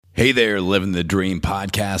Hey there, Living the Dream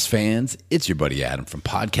podcast fans. It's your buddy Adam from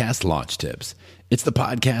Podcast Launch Tips. It's the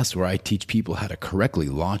podcast where I teach people how to correctly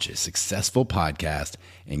launch a successful podcast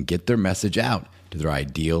and get their message out to their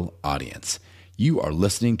ideal audience. You are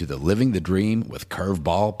listening to the Living the Dream with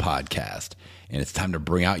Curveball podcast, and it's time to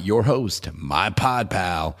bring out your host, my pod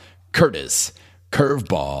pal, Curtis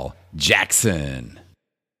Curveball Jackson.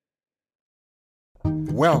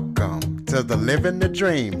 Welcome to the Living the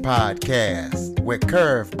Dream podcast with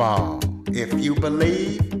Curveball. If you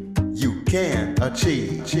believe, you can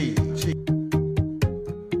achieve.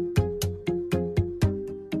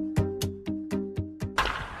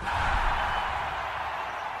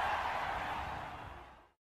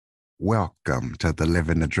 Welcome to the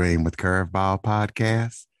Living the Dream with Curveball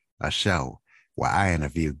podcast, a show where I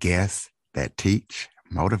interview guests that teach,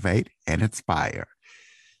 motivate, and inspire.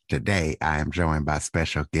 Today, I am joined by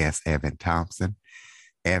special guest Evan Thompson.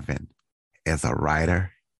 Evan is a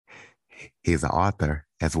writer. He's an author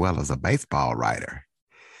as well as a baseball writer.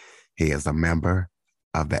 He is a member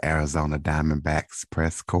of the Arizona Diamondbacks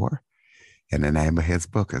press corps, and the name of his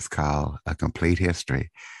book is called A Complete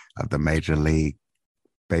History of the Major League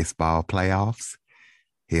Baseball Playoffs.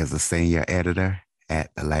 He is a senior editor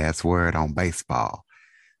at The Last Word on Baseball.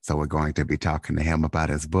 So we're going to be talking to him about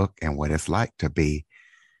his book and what it's like to be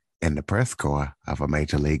in the press corps of a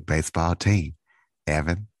Major League Baseball team.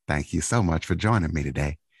 Evan, thank you so much for joining me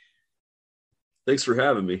today. Thanks for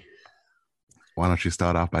having me. Why don't you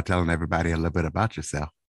start off by telling everybody a little bit about yourself?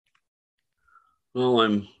 Well,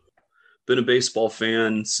 I'm been a baseball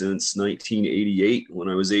fan since 1988 when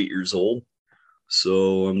I was 8 years old.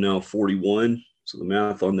 So I'm now 41. So the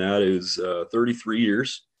math on that is 33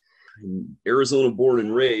 years. I'm Arizona born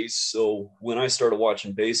and raised. So when I started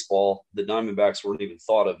watching baseball, the Diamondbacks weren't even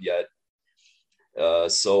thought of yet.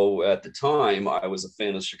 So at the time, I was a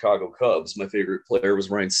fan of Chicago Cubs. My favorite player was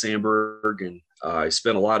Ryne Sandberg, and I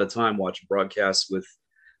spent a lot of time watching broadcasts with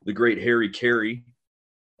the great Harry Carey,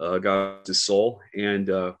 God his soul, and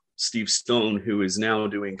Steve Stone, who is now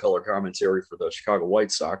doing color commentary for the Chicago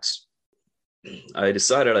White Sox. I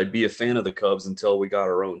decided I'd be a fan of the Cubs until we got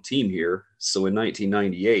our own team here. So in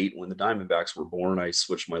 1998, when the Diamondbacks were born, I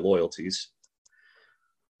switched my loyalties.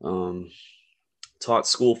 Taught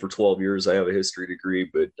school for 12 years. I have a history degree,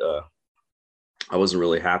 but I wasn't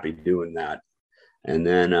really happy doing that. And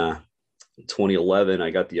then in 2011,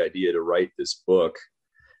 I got the idea to write this book,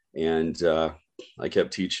 and I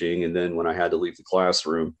kept teaching. And then when I had to leave the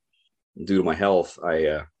classroom due to my health,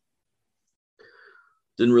 I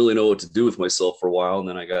didn't really know what to do with myself for a while. And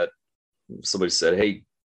then somebody said, hey,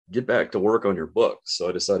 get back to work on your book. So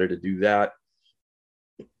I decided to do that.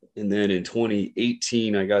 And then in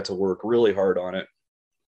 2018, I got to work really hard on it.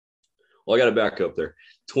 Well, I got to back up there.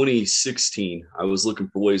 2016, I was looking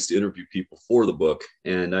for ways to interview people for the book.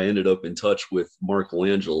 And I ended up in touch with Mark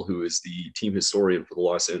Langell, who is the team historian for the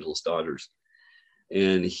Los Angeles Dodgers.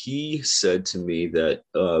 And he said to me that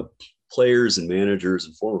players and managers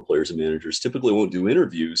and former players and managers typically won't do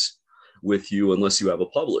interviews with you unless you have a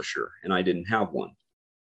publisher. And I didn't have one.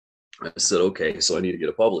 I said, okay, so I need to get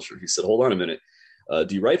a publisher. He said, hold on a minute.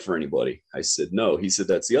 Do you write for anybody? I said, no. He said,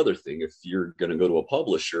 that's the other thing. If you're going to go to a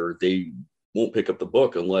publisher, they won't pick up the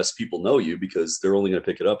book unless people know you, because they're only going to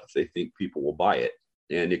pick it up if they think people will buy it.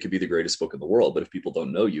 And it could be the greatest book in the world, but if people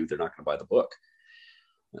don't know you, they're not going to buy the book.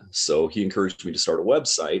 So he encouraged me to start a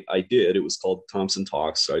website. I did. It was called Thompson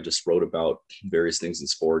Talks. So I just wrote about various things in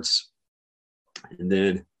sports. And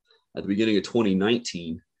then at the beginning of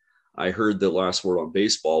 2019, I heard that Last Word on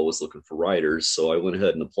Baseball was looking for writers. So I went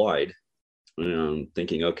ahead and applied,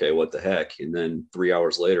 thinking, okay, what the heck? And then 3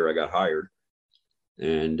 hours later, I got hired.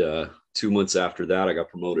 And 2 months after that, I got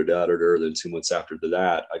promoted to editor. Then 2 months after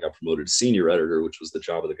that, I got promoted to senior editor, which was the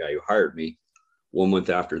job of the guy who hired me. 1 month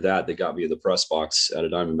after that, they got me in the press box at a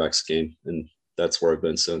Diamondbacks game, and that's where I've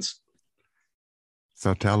been since.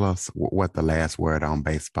 So tell us what the Last Word on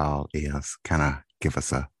Baseball is. Kind of give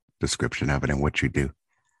us a description of it and what you do.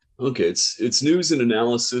 Okay, it's news and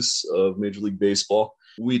analysis of Major League Baseball.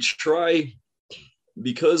 We try,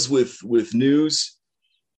 because with news,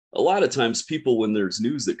 a lot of times people, when there's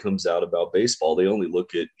news that comes out about baseball, they only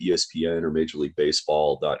look at ESPN or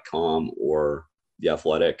MajorLeagueBaseball.com or The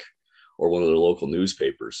Athletic or one of their local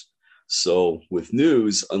newspapers. So with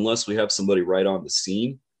news, unless we have somebody right on the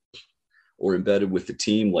scene or embedded with the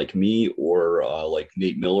team like me or like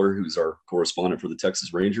Nate Miller, who's our correspondent for the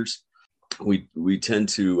Texas Rangers, we tend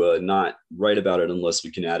to not write about it unless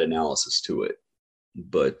we can add analysis to it.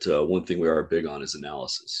 But one thing we are big on is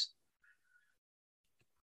analysis.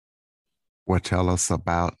 Well, tell us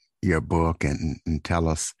about your book and tell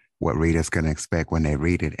us what readers can expect when they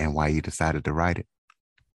read it and why you decided to write it.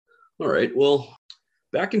 All right. Well,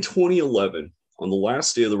 back in 2011, on the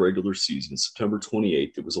last day of the regular season, September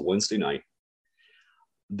 28th, it was a Wednesday night.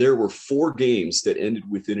 There were 4 games that ended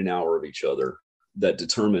within an hour of each other that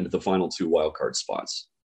determined the final 2 wildcard spots.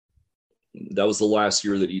 That was the last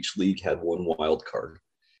year that each league had 1 wild card.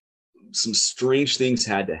 Some strange things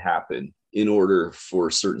had to happen in order for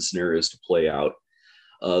certain scenarios to play out.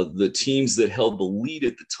 The teams that held the lead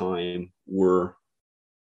at the time were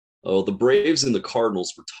the Braves and the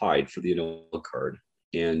Cardinals were tied for the NL card.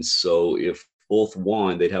 And so if both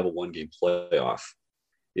won, they'd have a 1-game playoff.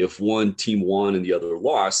 If one team won and the other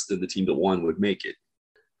lost, then the team that won would make it.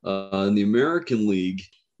 In the American League,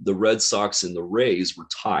 the Red Sox and the Rays were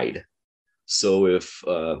tied. So if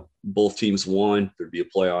both teams won, there'd be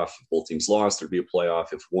a playoff. If both teams lost, there'd be a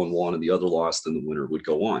playoff. If one won and the other lost, then the winner would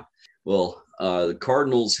go on. Well, the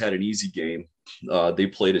Cardinals had an easy game. They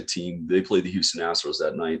played the Houston Astros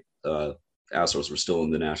that night. Astros were still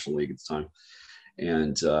in the National League at the time.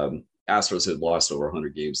 And Astros had lost over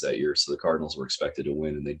 100 games that year, so the Cardinals were expected to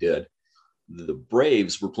win, and they did. The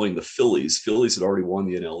Braves were playing the Phillies. Phillies had already won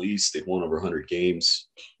the NL East. They'd won over 100 games,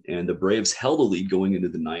 and the Braves held a lead going into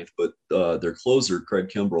the ninth, but their closer, Craig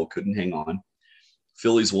Kimbrell, couldn't hang on.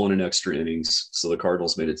 Phillies won in extra innings, so the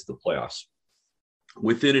Cardinals made it to the playoffs.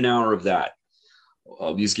 Within an hour of that,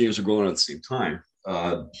 these games were going on at the same time.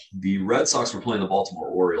 The Red Sox were playing the Baltimore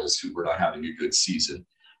Orioles, who were not having a good season.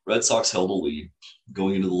 Red Sox held a lead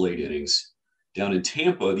going into the late innings. Down in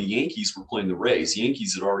Tampa, the Yankees were playing the Rays. The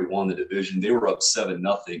Yankees had already won the division. They were up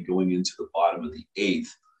 7-0 going into the bottom of the 8th.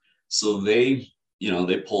 So they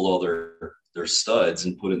pulled all their studs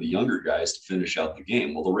and put in the younger guys to finish out the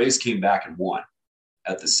game. Well, the Rays came back and won.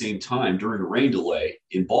 At the same time, during a rain delay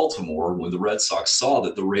in Baltimore, when the Red Sox saw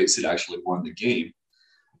that the Rays had actually won the game,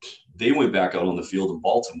 they went back out on the field in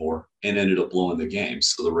Baltimore and ended up blowing the game.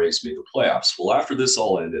 So the Rays made the playoffs. Well, after this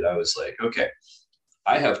all ended, I was like, okay,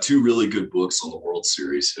 I have 2 really good books on the World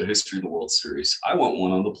Series, a history of the World Series. I want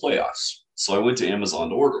one on the playoffs. So I went to Amazon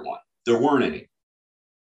to order one. There weren't any.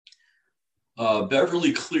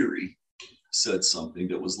 Beverly Cleary said something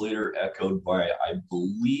that was later echoed by, I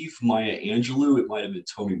believe, Maya Angelou. It might have been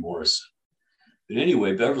Toni Morrison. But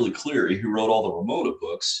anyway, Beverly Cleary, who wrote all the Ramona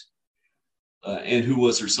books, and who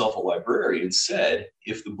was herself a librarian, said,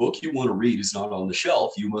 if the book you want to read is not on the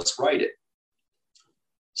shelf, you must write it.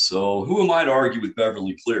 So who am I to argue with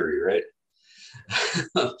Beverly Cleary, right?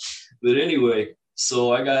 But anyway,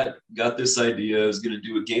 so I got this idea. I was going to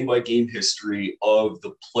do a game-by-game history of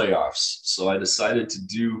the playoffs. So I decided to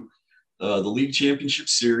do the League Championship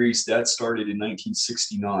Series. That started in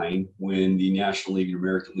 1969 when the National League and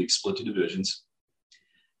American League split to divisions.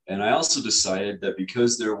 And I also decided that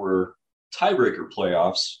because there were tiebreaker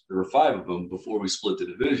playoffs, there were 5 of them before we split the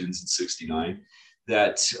divisions in 69,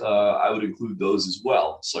 that I would include those as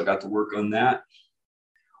well. So I got to work on that.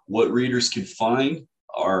 What readers can find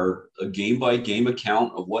are a game-by-game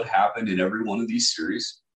account of what happened in every one of these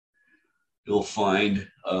series. You'll find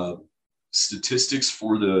statistics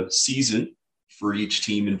for the season for each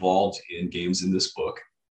team involved in games in this book.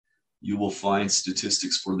 You will find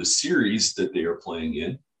statistics for the series that they are playing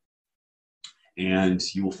in. And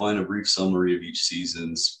you will find a brief summary of each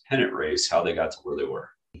season's pennant race, how they got to where they were.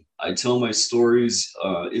 I tell my stories.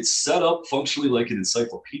 It's set up functionally like an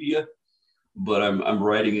encyclopedia, but I'm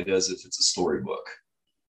writing it as if it's a storybook.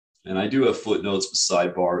 And I do have footnotes with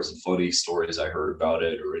sidebars and funny stories I heard about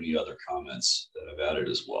it or any other comments that I've added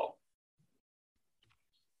as well.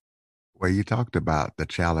 Well, you talked about the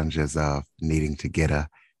challenges of needing to get a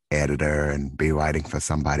editor and be writing for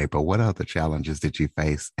somebody, but what other challenges did you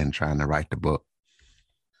face in trying to write the book?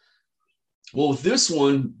 Well, with this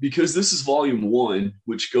one, because this is volume 1,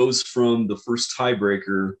 which goes from the first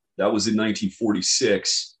tiebreaker, that was in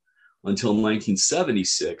 1946, until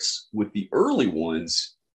 1976, with the early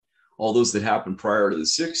ones, all those that happened prior to the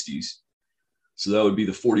 60s. So that would be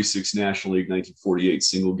the 46 National League, 1948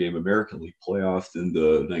 single game American League playoff, then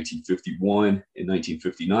the 1951 and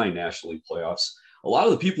 1959 National League playoffs. A lot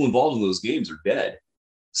of the people involved in those games are dead.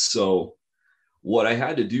 So what I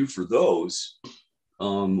had to do for those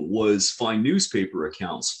was find newspaper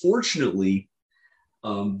accounts. Fortunately,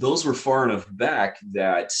 those were far enough back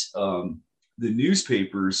that the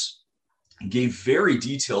newspapers gave very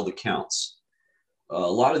detailed accounts. A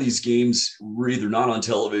lot of these games were either not on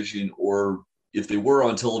television, or if they were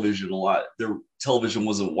on television a lot, their television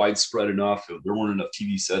wasn't widespread enough. There weren't enough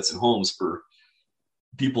TV sets and homes for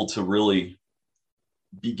people to really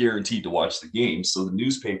be guaranteed to watch the game. So the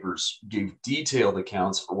newspapers gave detailed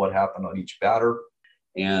accounts for what happened on each batter,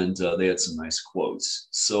 and they had some nice quotes.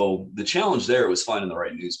 So the challenge there was finding the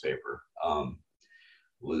right newspaper.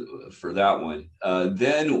 for that one.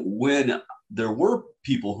 Then when there were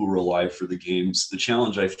people who were alive for the games, the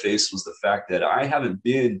challenge I faced was the fact that I haven't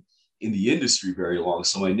been in the industry very long,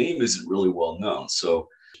 so my name isn't really well known. So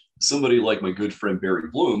somebody like my good friend Barry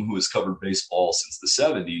Bloom, who has covered baseball since the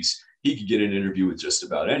 70s, he could get an interview with just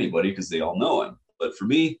about anybody because they all know him. But for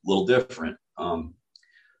me, a little different.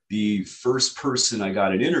 The first person I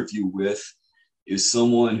got an interview with is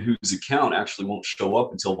someone whose account actually won't show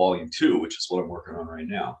up until volume 2, which is what I'm working on right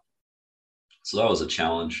now. So that was a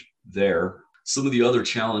challenge there. Some of the other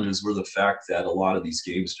challenges were the fact that a lot of these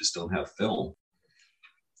games just don't have film.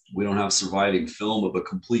 We don't have surviving film of a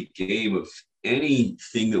complete game of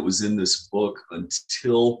anything that was in this book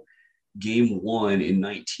until game 1 in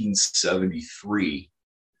 1973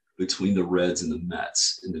 between the Reds and the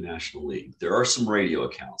Mets in the National League. There are some radio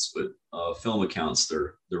accounts, but film accounts,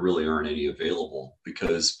 there really aren't any available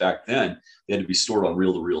because back then they had to be stored on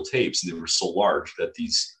reel-to-reel tapes, and they were so large that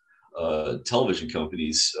these television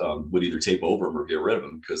companies would either tape over them or get rid of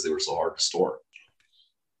them because they were so hard to store.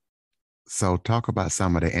 So talk about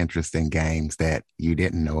some of the interesting games that you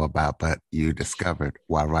didn't know about, but you discovered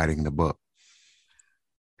while writing the book.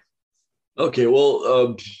 Okay,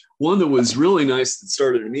 well, one that was really nice that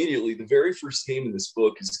started immediately, the very first game in this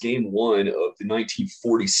book is game 1 of the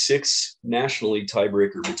 1946 National League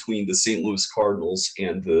tiebreaker between the St. Louis Cardinals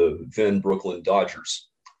and the then Brooklyn Dodgers.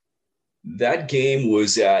 That game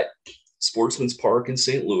was at Sportsman's Park in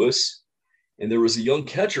St. Louis, and there was a young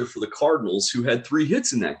catcher for the Cardinals who had 3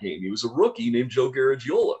 hits in that game. He was a rookie named Joe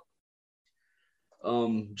Garagiola.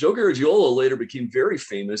 Joe Garagiola later became very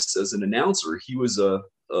famous as an announcer. He was a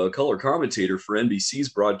color commentator for NBC's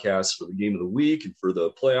broadcasts for the Game of the Week and for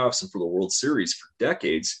the playoffs and for the World Series for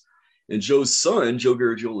decades. And Joe's son, Joe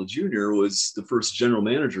Garagiola Jr., was the first general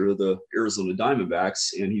manager of the Arizona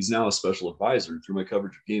Diamondbacks, and he's now a special advisor. Through my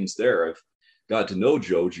coverage of games there, I've got to know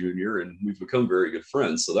Joe Jr., and we've become very good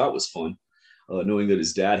friends. So that was fun, knowing that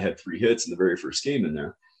his dad had 3 hits in the very first game in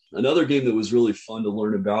there. Another game that was really fun to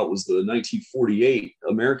learn about was the 1948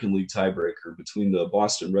 American League tiebreaker between the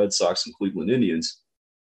Boston Red Sox and Cleveland Indians.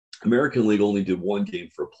 American League only did 1 game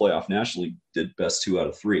for a playoff. National League did best 2 out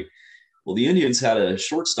of 3. Well, the Indians had a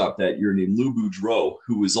shortstop that year named Lou Boudreau,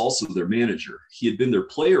 who was also their manager. He had been their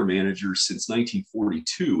player manager since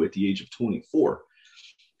 1942 at the age of 24.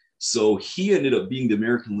 So he ended up being the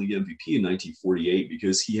American League MVP in 1948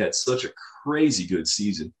 because he had such a crazy good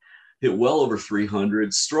season. Hit well over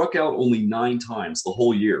 300, struck out only 9 times the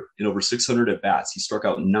whole year in over 600 at-bats. He struck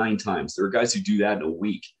out 9 times. There are guys who do that in a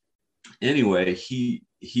week. Anyway, he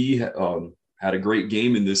had a great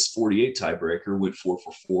game in this 48 tiebreaker, went 4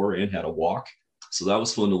 for 4 and had a walk. So that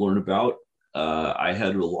was fun to learn about. I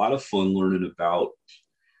had a lot of fun learning about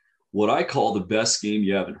what I call the best game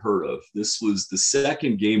you haven't heard of. This was the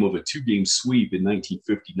second game of a 2-game sweep in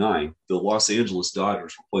 1959. The Los Angeles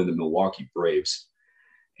Dodgers were playing the Milwaukee Braves.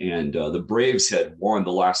 And the Braves had won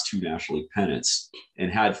the last 2 National League pennants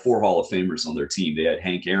and had 4 Hall of Famers on their team. They had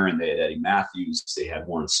Hank Aaron, they had Eddie Matthews, they had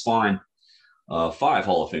Warren Spahn, 5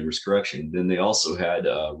 Hall of Famers, correction. Then they also had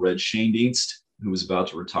Red Schoendienst, who was about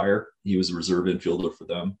to retire. He was a reserve infielder for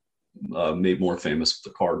them, made more famous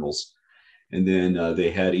with the Cardinals. And then they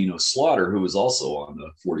had Eno Slaughter, who was also on the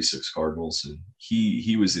 46 Cardinals, and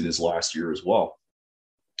he was in his last year as well.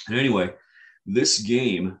 And anyway, this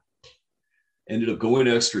game ended up going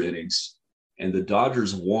to extra innings, and the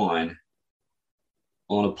Dodgers won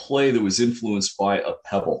on a play that was influenced by a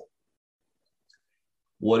pebble.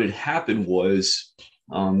 What had happened was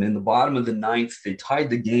in the bottom of the 9th, they tied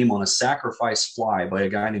the game on a sacrifice fly by a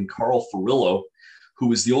guy named Carl Furillo, who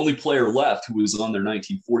was the only player left who was on their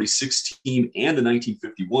 1946 team and the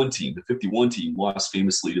 1951 team. The 51 team lost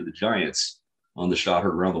famously to the Giants on the shot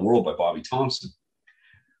heard around the world by Bobby Thompson.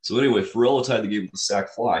 So anyway, Furillo tied the game with a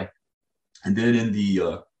sac fly. And then in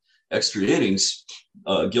the extra innings,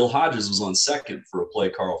 Gil Hodges was on second for a play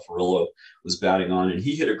Carl Furillo was batting on, and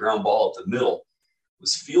he hit a ground ball at the middle. It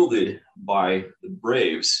was fielded by the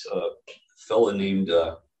Braves, a fella named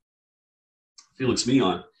Felix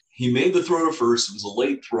Mion. He made the throw to first. It was a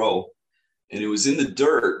late throw, and it was in the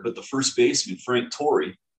dirt, but the first baseman, Frank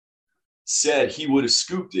Torrey, said he would have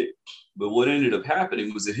scooped it. But what ended up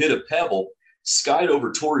happening was it hit a pebble, skied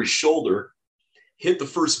over Torrey's shoulder, hit the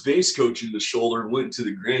first base coach in the shoulder, and went into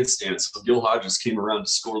the grandstand. So Gil Hodges came around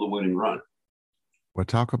to score the winning run. Well,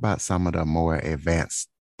 talk about some of the more advanced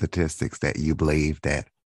statistics that you believe that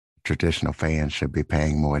traditional fans should be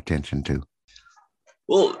paying more attention to.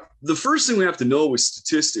 Well, the first thing we have to know with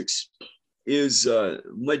statistics is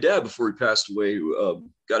my dad, before he passed away,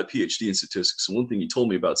 got a PhD in statistics. So one thing he told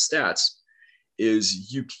me about stats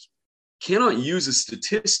is you cannot use a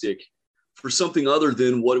statistic for something other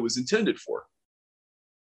than what it was intended for.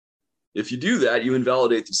 If you do that, you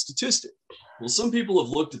invalidate the statistic. Well, some people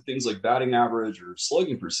have looked at things like batting average or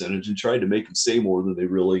slugging percentage and tried to make them say more than they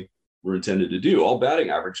really were intended to do. All batting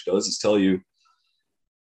average does is tell you,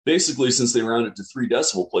 basically, since they round it to 3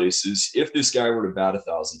 decimal places, if this guy were to bat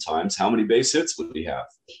 1,000 times, how many base hits would he have?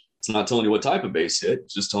 It's not telling you what type of base hit,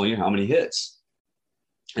 it's just telling you how many hits.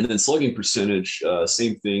 And then slugging percentage,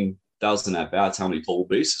 same thing, 1,000 at bats, how many total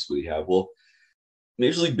bases would he have? Well,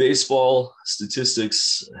 Major League Baseball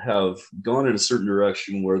statistics have gone in a certain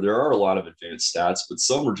direction where there are a lot of advanced stats, but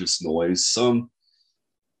some are just noise. Some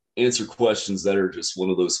answer questions that are just one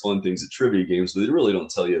of those fun things at trivia games, but they really don't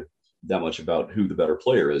tell you that much about who the better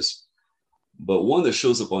player is. But one that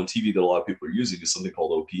shows up on TV that a lot of people are using is something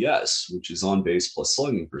called OPS, which is on base plus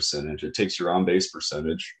slugging percentage. It takes your on base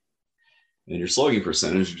percentage and your slugging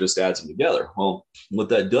percentage and just adds them together. Well, what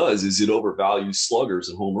that does is it overvalues sluggers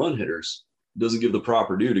and home run hitters. It doesn't give the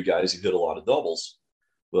proper due to guys who hit a lot of doubles,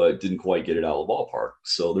 but didn't quite get it out of the ballpark.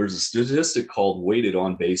 So there's a statistic called weighted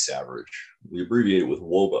on base average. We abbreviate it with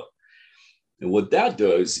WOBA. And what that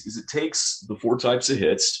does is it takes the 4 types of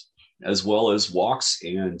hits, as well as walks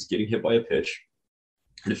and getting hit by a pitch,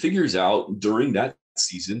 and it figures out during that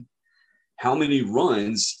season how many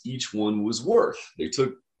runs each one was worth. They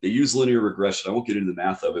use linear regression. I won't get into the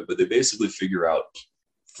math of it, but they basically figure out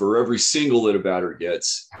for every single that a batter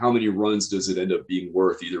gets, how many runs does it end up being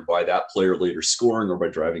worth, either by that player later scoring or by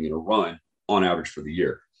driving in a run on average for the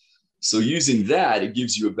year. So using that, it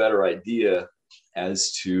gives you a better idea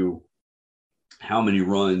as to how many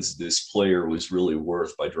runs this player was really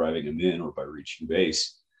worth by driving him in or by reaching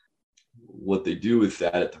base. What they do with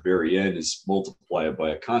that at the very end is multiply it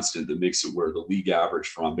by a constant that makes it where the league average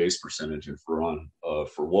for on base percentage and for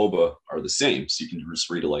WOBA are the same. So you can just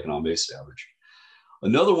read it like an on base average.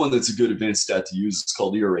 Another one that's a good advanced stat to use is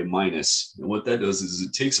called ERA minus. And what that does is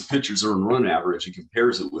it takes a pitcher's earned run average and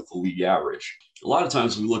compares it with the league average. A lot of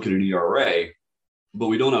times we look at an ERA, but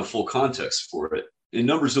we don't have full context for it. And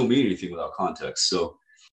numbers don't mean anything without context. So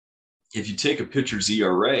if you take a pitcher's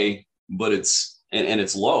ERA, but it's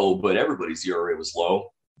low, but everybody's ERA was low,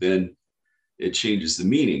 then it changes the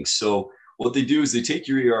meaning. So what they do is they take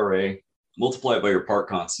your ERA, multiply it by your park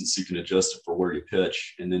constant so you can adjust it for where you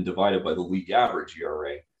pitch, and then divide it by the league average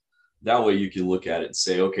ERA. That way you can look at it and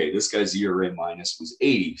say, okay, this guy's ERA minus was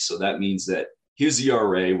 80. So that means that his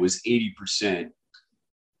ERA was 80%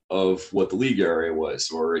 of what the league ERA was,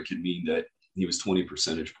 or it could mean that he was 20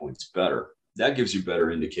 percentage points better. That gives you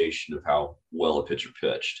better indication of how well a pitcher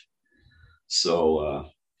pitched. So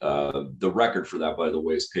the record for that, by the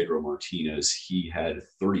way, is Pedro Martinez. He had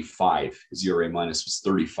 35. His ERA minus was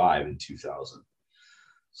 35 in 2000.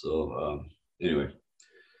 So anyway,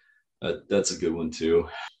 that's a good one too.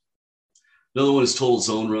 Another one is total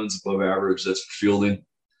zone runs above average. That's for fielding.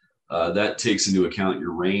 That takes into account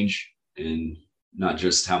your range and not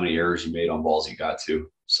just how many errors you made on balls you got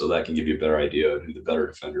to. So that can give you a better idea of who the better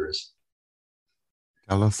defender is.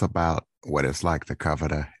 Tell us about what it's like to cover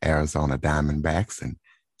the Arizona Diamondbacks and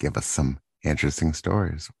give us some interesting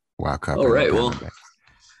stories while covering All right, the Diamondbacks.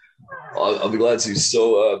 Well, I'll be glad to.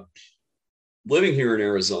 So living here in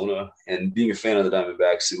Arizona and being a fan of the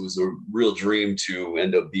Diamondbacks, it was a real dream to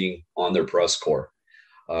end up being on their press corps.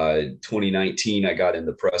 2019, I got in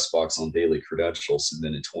the press box on daily credentials. And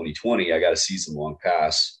then in 2020, I got a season-long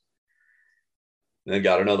pass. And then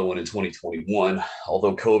got another one in 2021,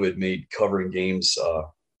 although COVID made covering games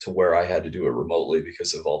to where I had to do it remotely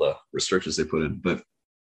because of all the restrictions they put in. But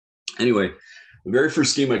anyway, the very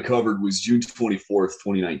first game I covered was June 24th,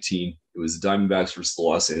 2019. It was the Diamondbacks versus the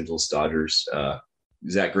Los Angeles Dodgers.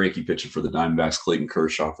 Zach Greinke pitching for the Diamondbacks, Clayton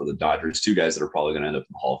Kershaw for the Dodgers, 2 guys that are probably going to end up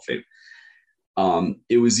in the Hall of Fame.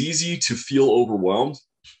 It was easy to feel overwhelmed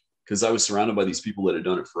because I was surrounded by these people that had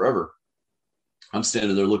done it forever. I'm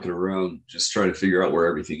standing there looking around, just trying to figure out where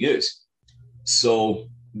everything is. So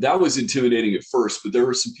that was intimidating at first, but there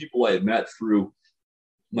were some people I had met through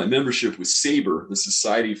my membership with SABR, the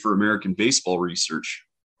Society for American Baseball Research,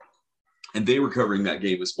 and they were covering that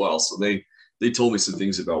game as well. So they told me some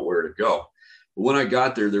things about where to go. But when I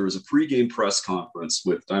got there, there was a pregame press conference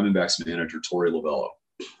with Diamondbacks manager Torey Lovello.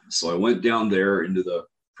 So I went down there into the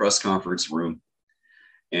press conference room,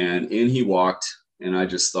 and in he walked, and I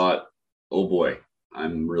just thought, oh boy,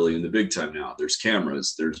 I'm really in the big time now. There's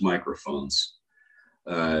cameras, there's microphones,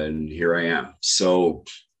 and here I am. So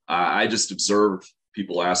I just observed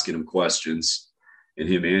people asking him questions and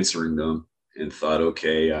him answering them and thought,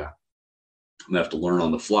 okay, I'm gonna have to learn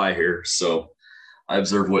on the fly here. So I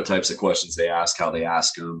observed what types of questions they ask, how they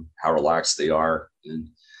ask them, how relaxed they are, and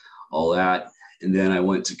all that. And then I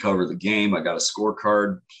went to cover the game. I got a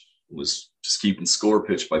scorecard, was just keeping score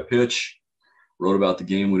pitch by pitch, wrote about the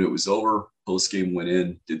game when it was over. Post game went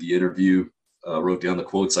in, did the interview, wrote down the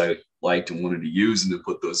quotes I liked and wanted to use, and then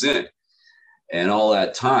put those in. And all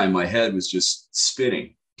that time, my head was just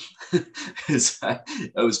spinning. I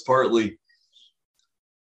was partly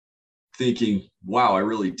thinking, wow, I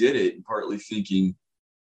really did it. And partly thinking,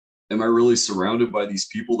 am I really surrounded by these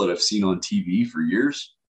people that I've seen on TV for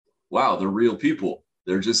years? Wow, they're real people.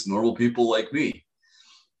 They're just normal people like me.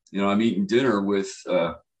 You know, I'm eating dinner with,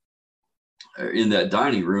 in that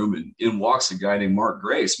dining room, and in walks a guy named Mark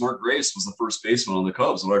Grace. Mark Grace was the first baseman on the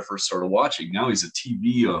Cubs when I first started watching. Now he's a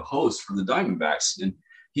TV host for the Diamondbacks, and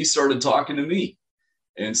he started talking to me.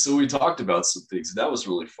 And so we talked about some things. That was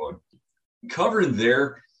really fun. Covering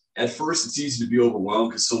there, at first it's easy to be overwhelmed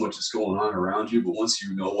because so much is going on around you, but once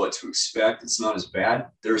you know what to expect, it's not as bad.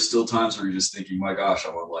 There are still times where you're just thinking, my gosh,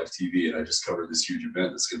 I'm on live TV and I just covered this huge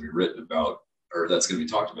event that's going to be written about, or that's going to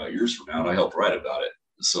be talked about years from now, and I helped write about it.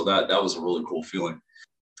 So that was a really cool feeling.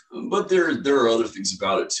 But there are other things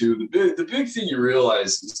about it too. The big thing you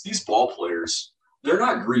realize is these ball players, they're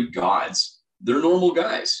not Greek gods. They're normal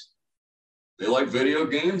guys. They like video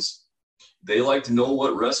games. They like to know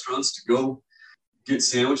what restaurants to go get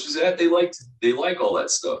sandwiches at. They like all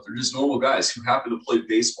that stuff. They're just normal guys who happen to play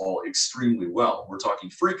baseball extremely well. We're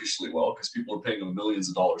talking freakishly well because people are paying them millions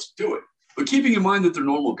of dollars to do it. But keeping in mind that they're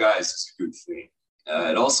normal guys is a good thing.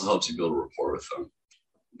 It also helps you build a rapport with them.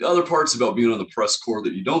 The other parts about being on the press corps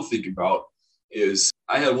that you don't think about is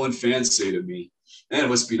I had one fan say to me, man, it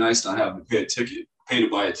must be nice not having to pay to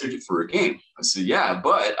buy a ticket for a game. I said, yeah,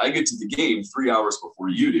 but I get to the game 3 hours before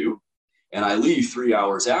you do, and I leave 3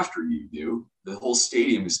 hours after you do. The whole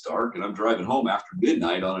stadium is dark, and I'm driving home after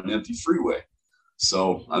midnight on an empty freeway.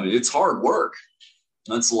 So, I mean, it's hard work.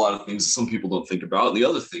 That's a lot of things that some people don't think about. And the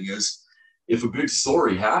other thing is, if a big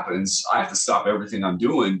story happens, I have to stop everything I'm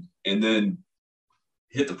doing and then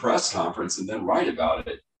hit the press conference and then write about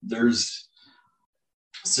it.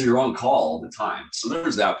 So you're on call all the time. So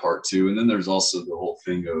there's that part too. And then there's also the whole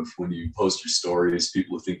thing of when you post your stories,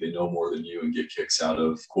 people who think they know more than you and get kicks out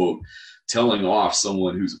of, quote, telling off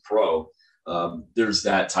someone who's a pro. There's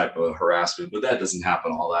that type of harassment, but that doesn't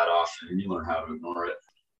happen all that often, and you learn how to ignore it.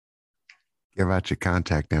 Give out your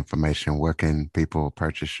contact information. Where can people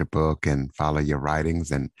purchase your book and follow your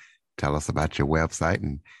writings, and tell us about your website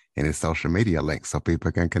and any social media links so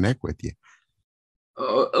people can connect with you?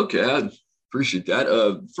 Okay, I appreciate that.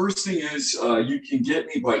 First thing is you can get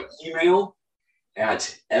me by email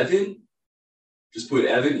at Evan. Just put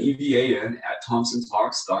Evan, EVAN, at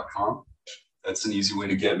thompsontalks.com. That's an easy way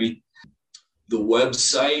to get me. The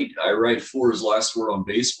website I write for is Last Word on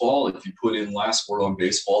Baseball. If you put in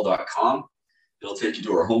lastwordonbaseball.com, it'll take you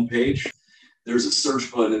to our homepage. There's a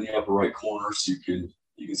search button in the upper right corner, so you can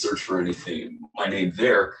search for anything, my name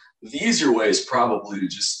there. The easier way is probably to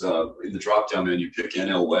just, in the drop-down menu, pick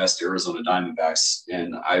NL West, Arizona Diamondbacks,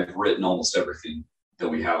 and I've written almost everything that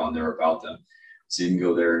we have on there about them. So you can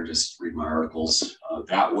go there and just read my articles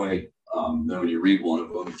that way. Then when you read one of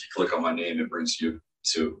them, if you click on my name, it brings you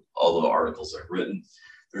to all the articles I've written.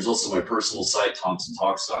 There's also my personal site,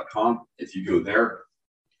 thompsontalks.com. If you go there,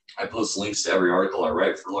 I post links to every article I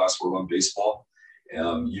write for Last Word on Baseball.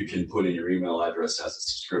 You can put in your email address as a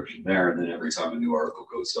subscription there, and then every time a new article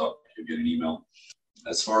goes up, you'll get an email.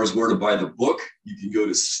 As far as where to buy the book, you can go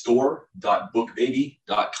to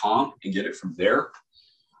store.bookbaby.com and get it from there.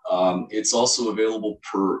 It's also available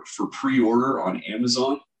for pre-order on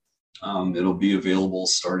Amazon. It'll be available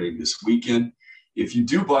starting this weekend. If you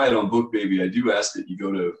do buy it on BookBaby, I do ask that you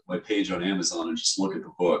go to my page on Amazon and just look at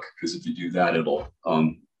the book, because if you do that, it'll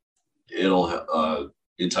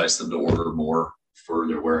entice them to order more for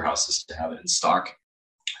their warehouses to have it in stock.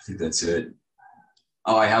 I think that's it.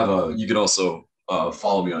 You can also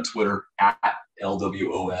follow me on Twitter at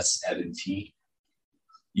LWOS Evan T,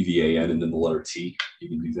 EVAN, and then the letter T. You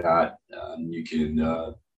can do that. You can.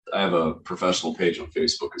 I have a professional page on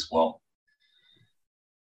Facebook as well.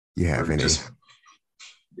 You have just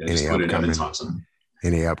put in Evan Thompson.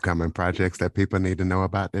 Any upcoming projects that people need to know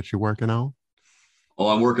about that you're working on? Well,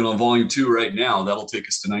 I'm working on volume 2 right now. That'll take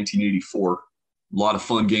us to 1984. A lot of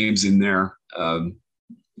fun games in there.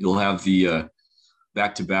 You'll have the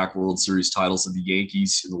back-to-back World Series titles of the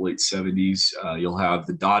Yankees in the late 70s. You'll have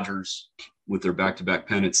the Dodgers with their back-to-back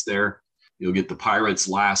pennants there. You'll get the Pirates'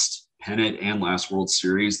 last pennant and last World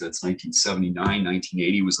Series. That's 1979.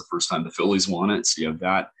 1980 was the first time the Phillies won it, so you have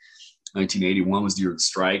that. 1981 was the year of the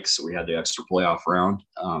strike, so we had the extra playoff round.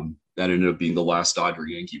 That ended up being the last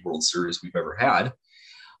Dodger-Yankee World Series we've ever had.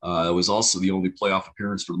 It was also the only playoff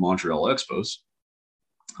appearance for the Montreal Expos.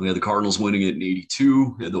 We had the Cardinals winning it in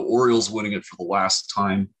 82, we had the Orioles winning it for the last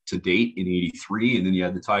time to date in 83, and then you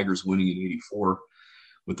had the Tigers winning in 84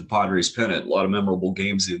 with the Padres pennant. A lot of memorable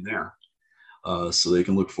games in there. So they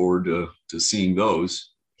can look forward to seeing those.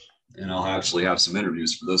 And I'll actually have some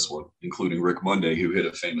interviews for this one, including Rick Monday, who hit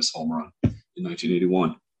a famous home run in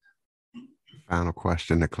 1981. Final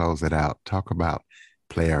question to close it out. Talk about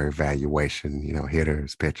player evaluation,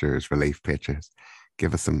 hitters, pitchers, relief pitchers.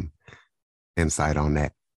 Give us some insight on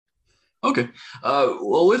that. Okay.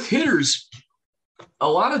 Well, with hitters, a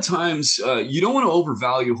lot of times you don't want to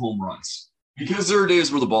overvalue home runs because there are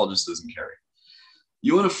days where the ball just doesn't carry.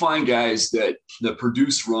 You want to find guys that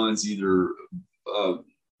produce runs either or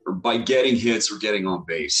by getting hits or getting on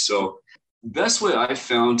base. So the best way I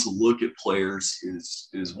found to look at players is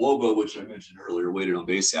WOBA, which I mentioned earlier, weighted on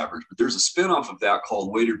base average, but there's a spinoff of that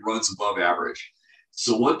called weighted runs above average.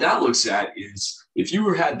 So what that looks at is if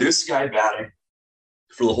you had this guy batting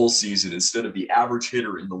for the whole season instead of the average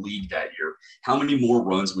hitter in the league that year, how many more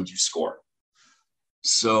runs would you score?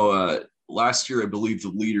 So last year, I believe the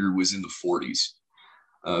leader was in the 40s.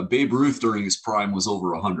 Babe Ruth during his prime was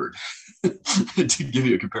over 100, to give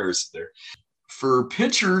you a comparison there. For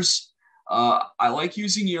pitchers, I like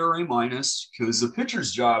using ERA minus because the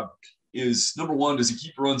pitcher's job is, number one, does he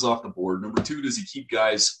keep runs off the board? Number two, does he keep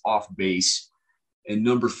guys off base? And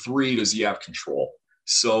number three, does he have control?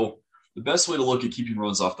 So the best way to look at keeping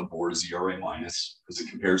runs off the board is ERA minus because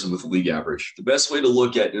it compares them with the league average. The best way to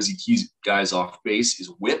look at does he keep guys off base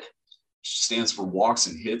is WHIP, which stands for walks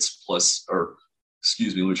and hits plus, or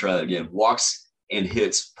excuse me, let me try that again. Walks and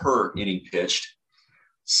hits per inning pitched.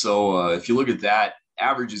 So if you look at that,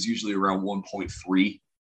 average is usually around 1.3,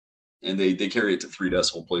 and they carry it to 3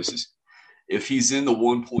 decimal places. If he's in the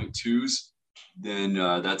 1.2s, then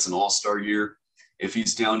that's an all-star year. If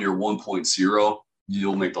he's down near 1.0,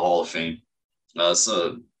 you'll make the Hall of Fame.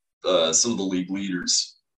 Some of the league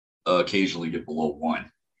leaders occasionally get below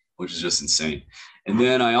 1, which is just insane. And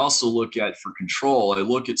then I also look at, for control, I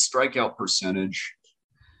look at strikeout percentage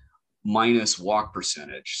minus walk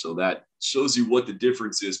percentage. So that shows you what the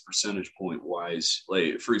difference is percentage point wise.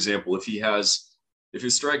 Like, for example, if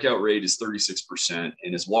his strikeout rate is 36%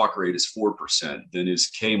 and his walk rate is 4%, then his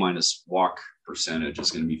K minus walk percentage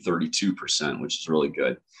is going to be 32%, which is really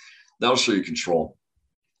good. That'll show you control.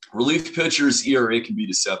 Relief pitchers' ERA can be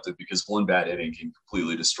deceptive because one bad inning can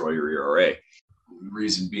completely destroy your ERA. The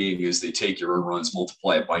reason being is they take your earned runs,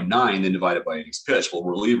 multiply it by 9, then divide it by innings pitched. Well,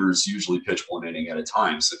 relievers usually pitch 1 inning at a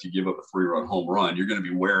time. So if you give up a 3-run home run, you're going to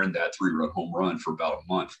be wearing that 3-run home run for about a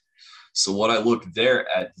month. So what I look there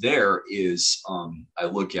is I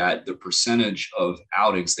look at the percentage of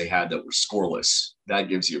outings they had that were scoreless. That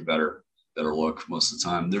gives you a better look most of the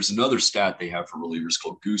time. There's another stat they have for relievers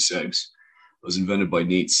called goose eggs. It was invented by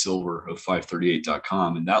Nate Silver of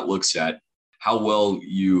 538.com, and that looks at how well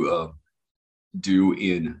you do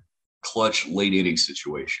in clutch late inning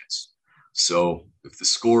situations. So if the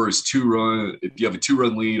score is 2-run, if you have a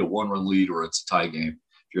 2-run lead, a 1-run lead, or it's a tie game,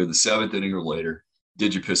 if you're in the 7th inning or later,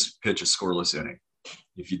 did you pitch a scoreless inning?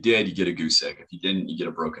 If you did, you get a goose egg. If you didn't, you get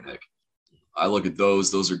a broken egg. I look at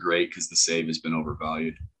those. Those are great because the save has been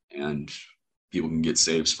overvalued, and people can get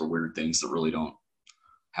saves for weird things that really don't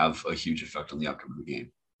have a huge effect on the outcome of the game.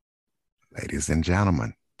 Ladies and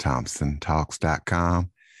gentlemen,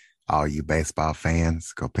 ThompsonTalks.com. All you baseball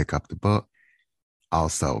fans, go pick up the book.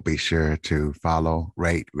 Also, be sure to follow,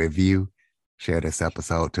 rate, review, share this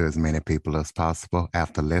episode to as many people as possible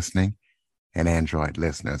after listening. And Android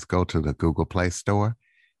listeners, go to the Google Play Store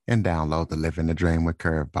and download the Living the Dream with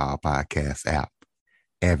Curveball podcast app.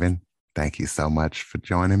 Evan, thank you so much for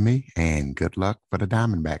joining me, and good luck for the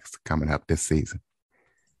Diamondbacks coming up this season.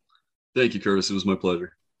 Thank you, Curtis. It was my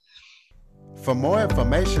pleasure. For more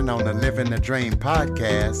information on the Living the Dream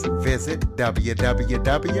podcast, visit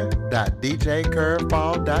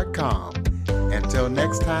www.djcurveball.com. Until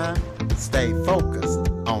next time, stay focused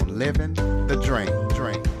on living the dream.